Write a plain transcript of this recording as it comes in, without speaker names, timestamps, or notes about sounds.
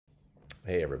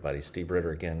Hey everybody, Steve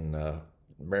Ritter again.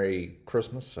 Merry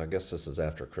Christmas. I guess this is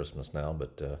after Christmas now,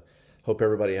 but hope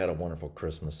everybody had a wonderful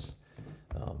Christmas.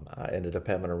 I ended up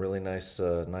having a really nice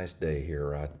day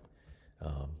here. I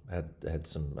had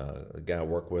some a guy I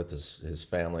work with. His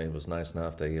family was nice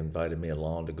enough. They invited me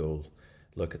along to go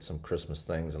look at some Christmas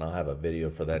things, and I'll have a video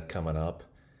for that coming up.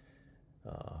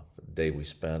 The day we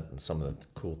spent and some of the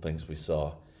cool things we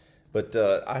saw. But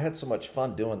I had so much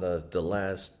fun doing the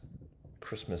last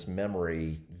Christmas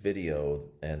memory video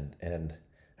and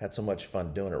had so much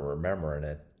fun doing it, remembering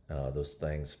it, those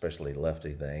things, especially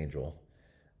Lefty the Angel.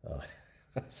 Uh,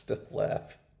 I still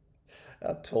laugh.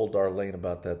 I told Darlene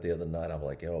about that the other night. I'm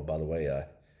like, oh, by the way, I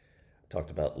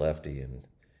talked about Lefty, and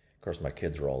of course my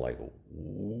kids are all like,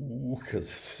 ooh, because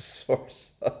it's a sore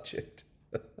subject.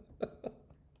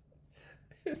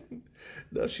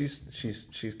 No,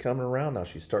 she's coming around now.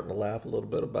 She's starting to laugh a little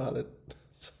bit about it.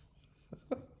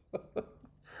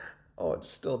 Oh, it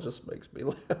still just makes me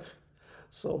laugh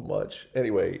so much.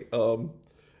 Anyway, and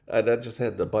I just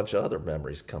had a bunch of other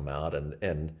memories come out,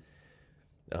 and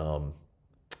um,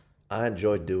 I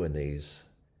enjoyed doing these.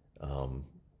 Um,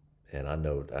 and I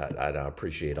know I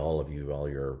appreciate all of you, all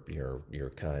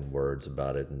your kind words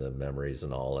about it and the memories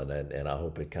and all, and I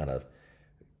hope it kind of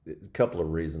a couple of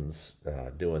reasons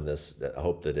doing this. I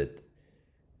hope that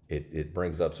it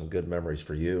brings up some good memories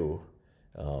for you.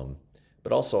 Um,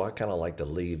 but also, I kind of like to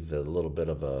leave a little bit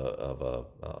of a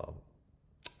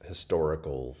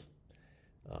historical,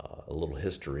 a little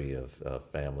history of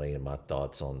family and my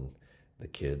thoughts on the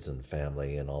kids and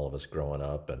family and all of us growing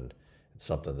up, and it's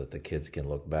something that the kids can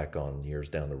look back on years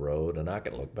down the road, and I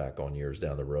can look back on years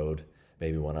down the road.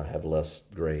 Maybe when I have less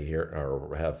gray hair,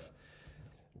 or have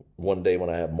one day when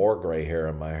I have more gray hair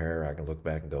in my hair, I can look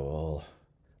back and go, "Oh,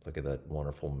 look at that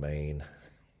wonderful mane."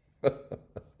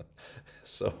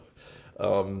 So,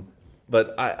 um,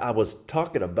 but I was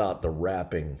talking about the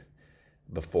wrapping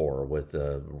before with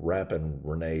wrapping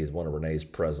Renee's one of Renee's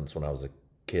presents when I was a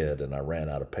kid, and I ran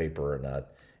out of paper,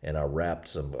 and I wrapped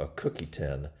some a cookie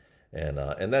tin, and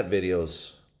that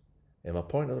video's. Am I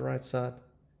pointing to the right side?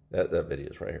 That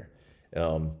video's right here,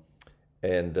 um,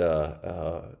 and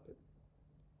I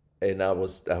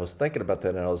was thinking about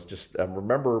that, and I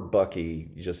remember Bucky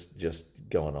just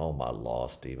going, "Oh my law,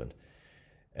 Steven,"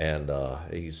 and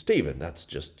he's Steven. That's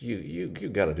just you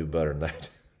got to do better than that.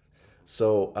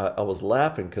 So I was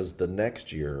laughing because the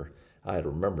next year I had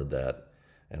remembered that,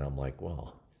 and I'm like,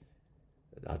 well,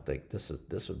 I think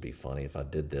this would be funny if I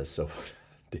did this. So I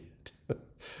did.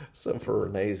 So for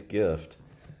Renee's gift,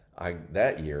 I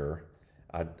that year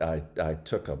I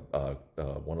took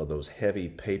one of those heavy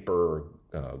paper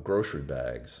grocery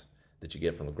bags that you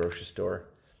get from the grocery store,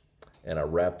 and I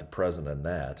wrapped the present in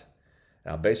that.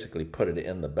 And I basically put it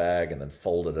in the bag and then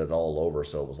folded it all over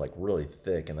so it was like really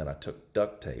thick, and then I took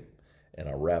duct tape and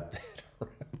I wrapped that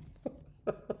around.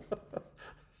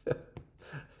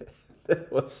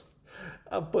 It was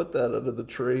I put that under the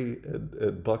tree,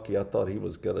 and Bucky, I thought he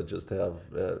was gonna just have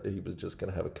he was just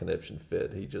gonna have a conniption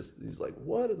fit. He's like,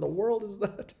 what in the world is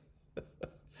that?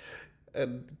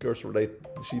 And of course, Renee,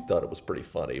 she thought it was pretty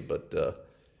funny, but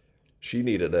she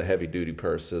needed a heavy duty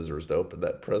pair of scissors to open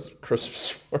that present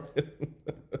Christmas morning.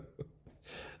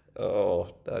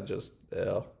 Oh,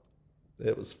 yeah,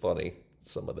 it was funny,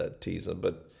 some of that teasing,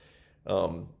 but a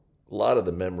lot of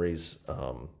the memories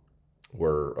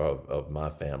were of my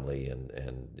family, and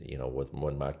with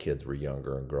when my kids were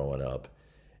younger and growing up,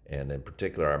 and in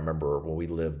particular, I remember when we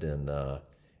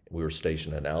were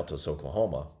stationed in Altus,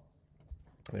 Oklahoma,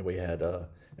 and we had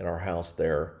in our house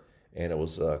there, and it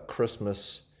was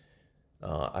Christmas.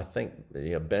 I think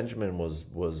Benjamin was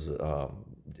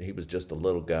he was just a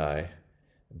little guy.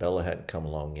 Bella hadn't come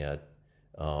along yet.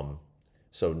 Um,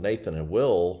 so Nathan and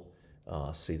Will,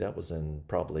 see, that was in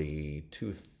probably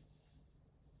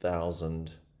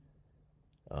 2000.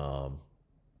 Um,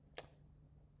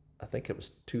 I think it was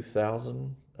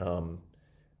 2000.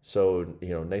 So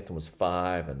Nathan was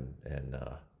five, and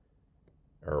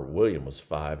or William was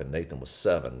five, and Nathan was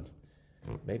seven.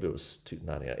 Maybe it was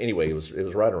 299. Anyway, it was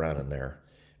right around in there.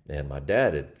 And my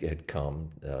dad had come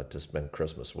to spend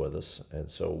Christmas with us, and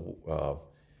so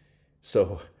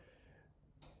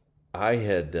I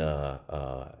had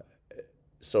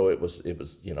so it was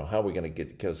how are we going to get,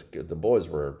 because the boys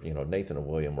were, Nathan and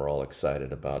William were all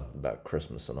excited about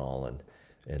Christmas and all,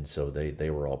 and so they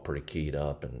were all pretty keyed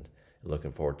up and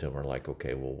looking forward to it. We're like,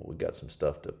 okay, well, we got some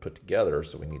stuff to put together,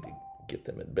 so we need to get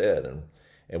them in bed,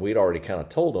 and we'd already kind of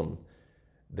told them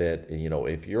that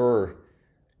if you're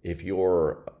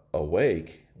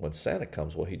awake when Santa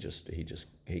comes, well,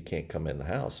 he can't come in the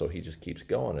house, so he just keeps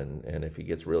going, and if he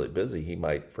gets really busy, he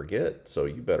might forget. So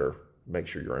you better make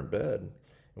sure you're in bed.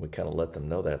 And we kind of let them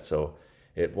know that. So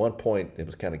at one point, it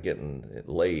was kind of getting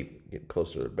late, getting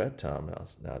closer to their bedtime. And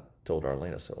I told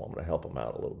Arlene, I said, well, I'm going to help them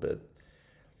out a little bit.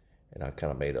 And I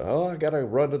kind of made I got to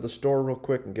run to the store real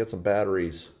quick and get some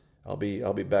batteries. I'll be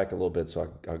back a little bit.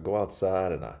 So I go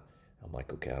outside, and I'm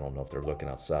like, okay, I don't know if they're looking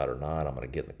outside or not. I'm going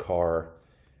to get in the car,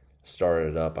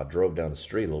 started it up. I drove down the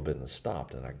street a little bit and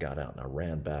stopped, and I got out and I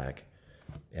ran back.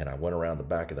 And I went around the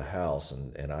back of the house,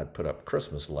 and I'd put up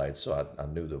Christmas lights, so I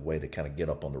knew the way to kind of get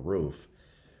up on the roof.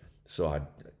 So I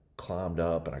climbed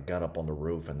up, and I got up on the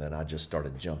roof, and then I just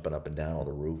started jumping up and down on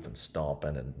the roof and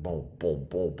stomping and boom, boom,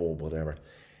 boom, boom, whatever.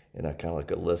 And I kind of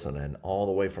could listen, and all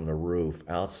the way from the roof,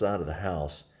 outside of the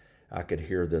house, I could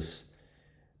hear this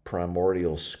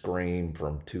primordial scream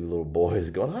from two little boys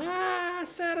going, "Ah,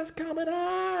 Santa's coming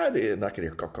on!" And I could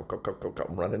hear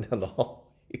come running down the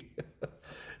hall.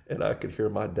 And I could hear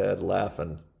my dad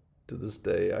laughing. To this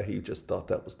day, he just thought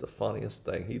that was the funniest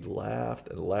thing. He laughed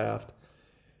and laughed.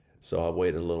 So I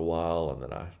waited a little while, and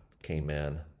then I came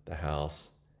in the house,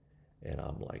 and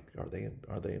I'm like, "Are they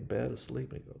in bed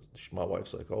asleep?" And he goes, my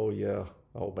wife's like, "Oh yeah,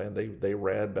 oh man, they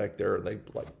ran back there and they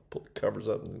like put the covers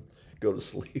up and go to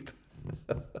sleep."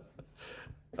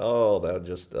 Oh, that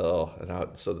just so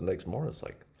the next morning it's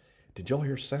like, "Did y'all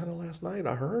hear Santa last night?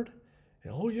 I heard."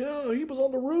 And, "Oh yeah, he was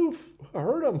on the roof. I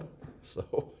heard him."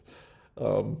 So,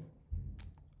 I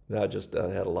had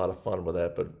a lot of fun with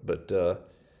that. But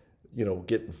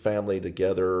getting family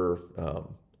together.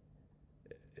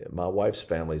 My wife's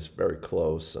family is very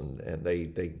close, and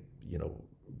they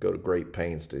go to great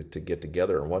pains to get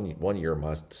together. And one year,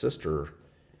 my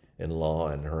sister-in-law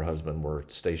and her husband were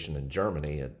stationed in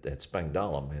Germany at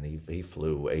Spangdahlem, and he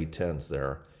flew A-10s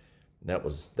there. And that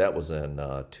was in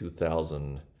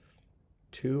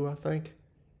 2002, I think.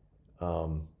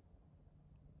 Yeah,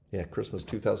 Christmas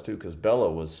 2002, because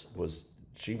Bella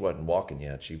she wasn't walking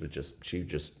yet. She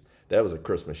just that was a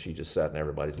Christmas. She just sat in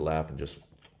everybody's lap and just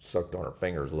sucked on her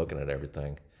fingers, looking at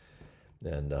everything.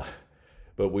 And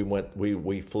but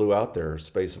we flew out there,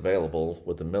 space available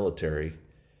with the military.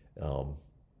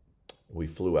 We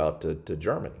flew out to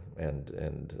Germany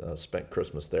and spent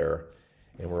Christmas there,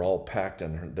 and we're all packed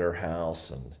in their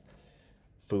house and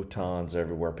futons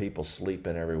everywhere, people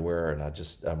sleeping everywhere. And I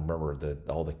remember that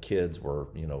all the kids were,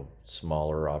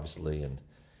 smaller, obviously, and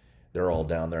they're all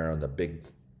down there on the big,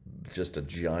 just a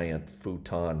giant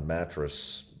futon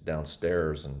mattress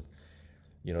downstairs. And,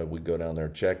 we go down there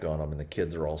and check on them, and the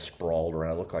kids are all sprawled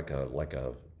around. It looked like a,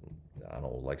 I don't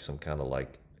know, like some kind of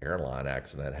like airline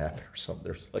accident happened or something.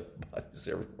 There's like bodies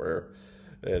everywhere.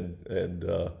 And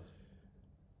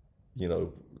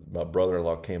my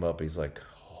brother-in-law came up, he's like,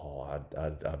 "Oh,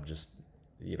 I'm just,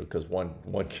 because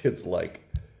one kid's like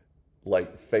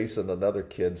facing another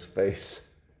kid's face,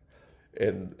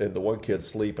 and the one kid's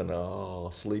sleeping,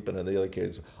 and the other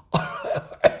kid's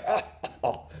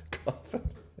coughing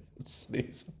and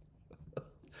sneezing.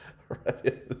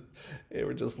 Right? They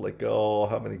were just like, "Oh,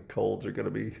 how many colds are going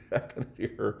to be happening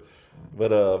here?"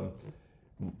 But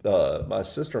my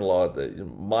sister-in-law,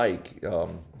 Mike,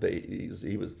 he was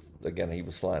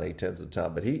flying A-10s at the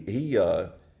time, but he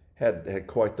had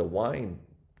quite the wine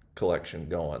collection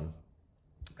going,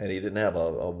 and he didn't have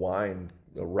a wine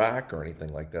rack or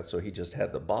anything like that, so he just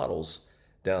had the bottles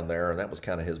down there, and that was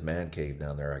kind of his man cave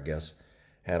down there, I guess.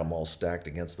 Had them all stacked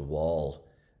against the wall,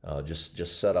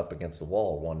 just set up against the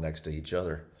wall, one next to each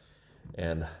other.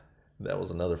 And that was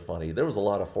another funny. There was a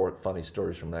lot of funny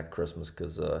stories from that Christmas,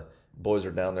 because boys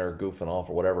are down there goofing off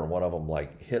or whatever, and one of them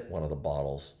like hit one of the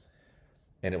bottles.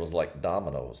 And it was like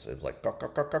dominoes. It was like all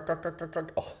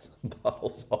the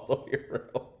bottles all the way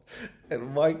around.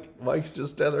 And Mike's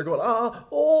just standing there going, as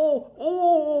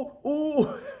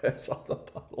all the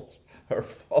bottles are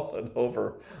falling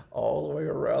over all the way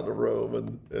around the room.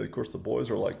 And of course the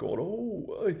boys are like going,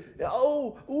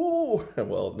 And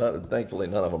well, thankfully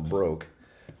none of them broke.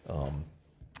 And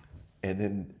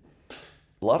then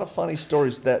a lot of funny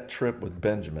stories that trip with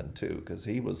Benjamin too, because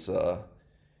he was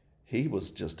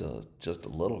just a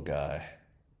little guy.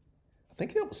 I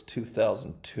think that was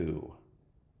 2002.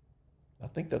 I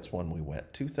think that's when we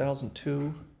went.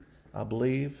 2002, I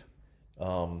believe.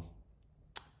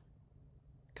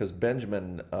 Because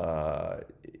Benjamin, I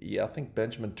think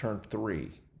Benjamin turned 3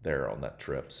 there on that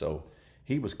trip. So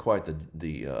he was quite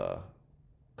the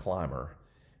climber.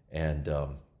 And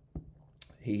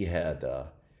they had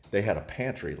a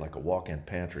pantry, like a walk-in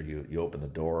pantry. You open the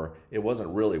door. It wasn't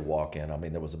really walk-in. I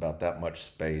mean, there was about that much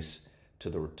space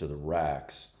to the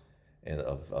racks and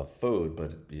of food,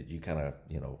 but you kind of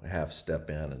half step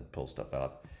in and pull stuff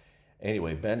out.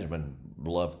 Anyway, Benjamin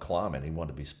loved climbing. He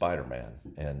wanted to be Spider-Man,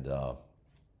 and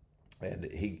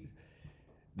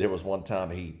there was one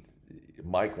time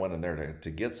Mike went in there to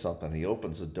get something. He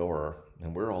opens the door,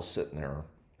 and we're all sitting there,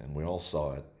 and we all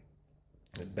saw it.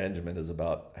 And Benjamin is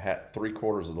about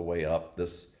three-quarters of the way up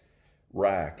this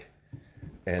rack,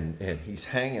 and he's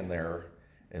hanging there,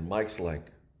 and Mike's like,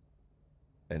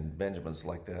 and Benjamin's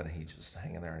like that, and he's just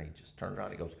hanging there, and he just turns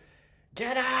around, and he goes,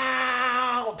 "Get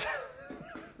out!"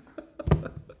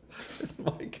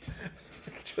 Mike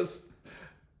just,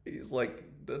 he's like,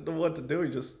 doesn't know what to do. He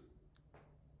just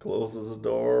closes the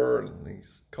door, and he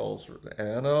calls for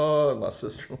Anna and my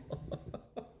sister-in-law.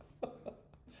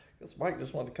 Because Mike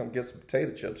just wanted to come get some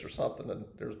potato chips or something, and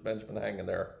there's Benjamin hanging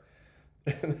there.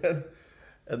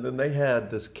 And then they had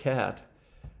this cat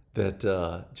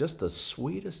that, just the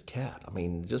sweetest cat. I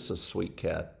mean, just a sweet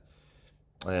cat.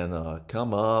 And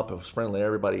come up, it was friendly to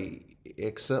everybody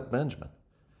except Benjamin.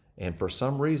 And for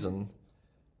some reason,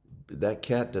 that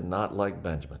cat did not like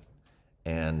Benjamin.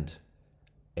 And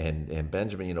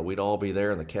Benjamin, you know, we'd all be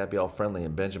there, and the cat be all friendly,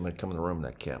 and Benjamin would come in the room, and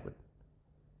that cat would,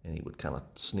 and he would kind of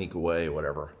sneak away, or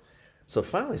whatever. So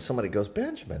finally, somebody goes,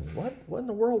 "Benjamin, what in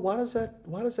the world? Why does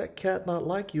that cat not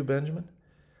like you, Benjamin?"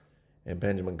 And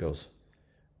Benjamin goes,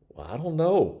 "Well, I don't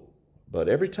know, but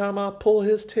every time I pull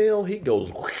his tail, he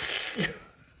goes."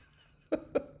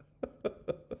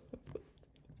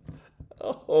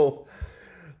 Oh,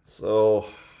 so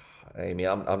Amy,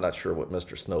 I'm not sure what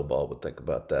Mr. Snowball would think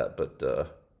about that, but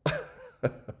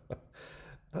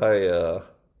I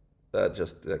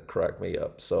that cracked me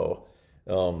up. So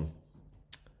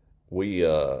we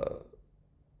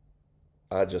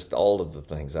I just, all of the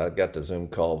things. I got the Zoom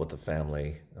call with the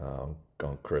family on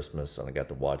Christmas, and I got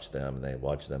to watch them, and they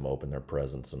watched them open their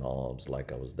presents and all. It was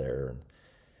like I was there, and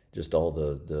just all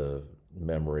the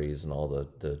memories and all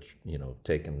the you know,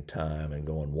 taking time and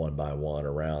going one by one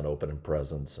around opening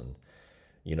presents. And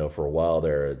you know, for a while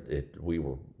there, we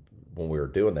were, when we were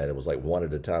doing that, it was like one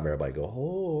at a time. Everybody go,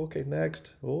 "Oh, okay,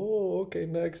 next. Oh, okay,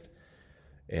 next."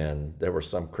 And there were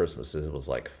some Christmases it was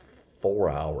like 4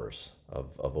 hours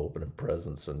of opening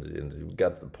presents, and we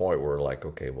got to the point where we're like,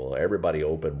 okay, well, everybody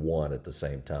opened one at the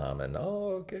same time, and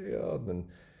oh, okay,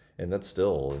 and that's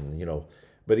still, and you know,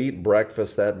 but eating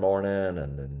breakfast that morning,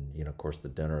 and then, you know, of course, the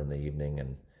dinner in the evening,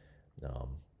 and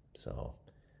so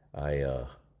I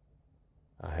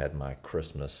had my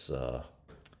Christmas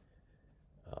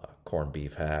corned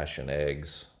beef hash and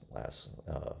eggs last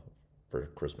for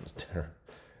Christmas dinner.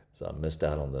 So I missed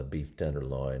out on the beef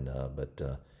tenderloin, but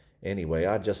anyway,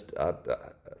 I just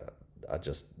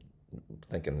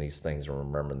thinking these things and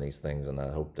remembering these things, and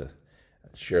I hope to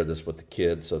share this with the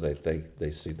kids so that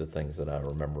they see the things that I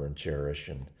remember and cherish,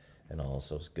 and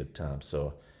also it's good times.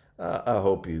 So I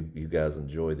hope you guys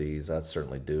enjoy these. I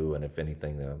certainly do, and if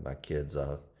anything, my kids,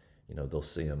 you know, they'll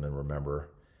see them and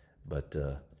remember. But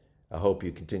I hope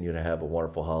you continue to have a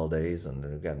wonderful holidays, and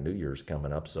we've got New Year's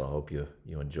coming up, so I hope you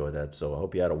enjoy that. So I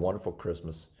hope you had a wonderful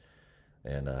Christmas,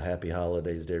 and happy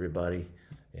holidays to everybody,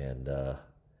 and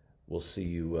we'll see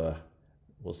you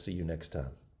next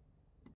time.